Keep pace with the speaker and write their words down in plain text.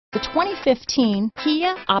The 2015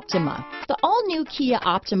 Kia Optima. The all-new Kia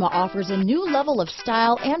Optima offers a new level of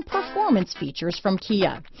style and performance features from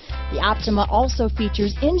Kia. The Optima also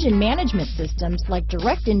features engine management systems like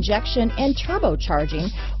direct injection and turbocharging,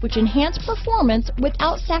 which enhance performance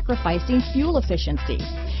without sacrificing fuel efficiency.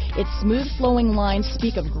 Its smooth flowing lines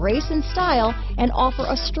speak of grace and style and offer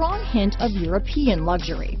a strong hint of European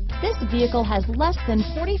luxury. This vehicle has less than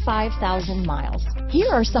 45,000 miles. Here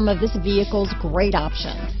are some of this vehicle's great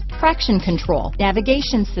options: traction control,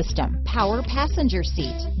 navigation system, power passenger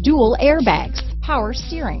seat, dual airbags, power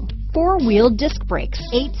steering, four-wheel disc brakes,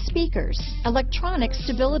 8 speakers, electronic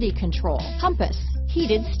stability control, compass,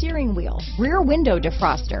 heated steering wheel, rear window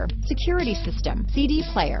defroster, security system, CD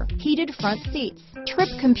player, heated front seats, trip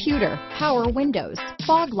computer, power windows,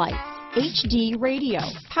 fog lights, HD radio,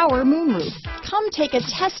 power moonroof. Come take a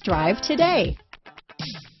test drive today.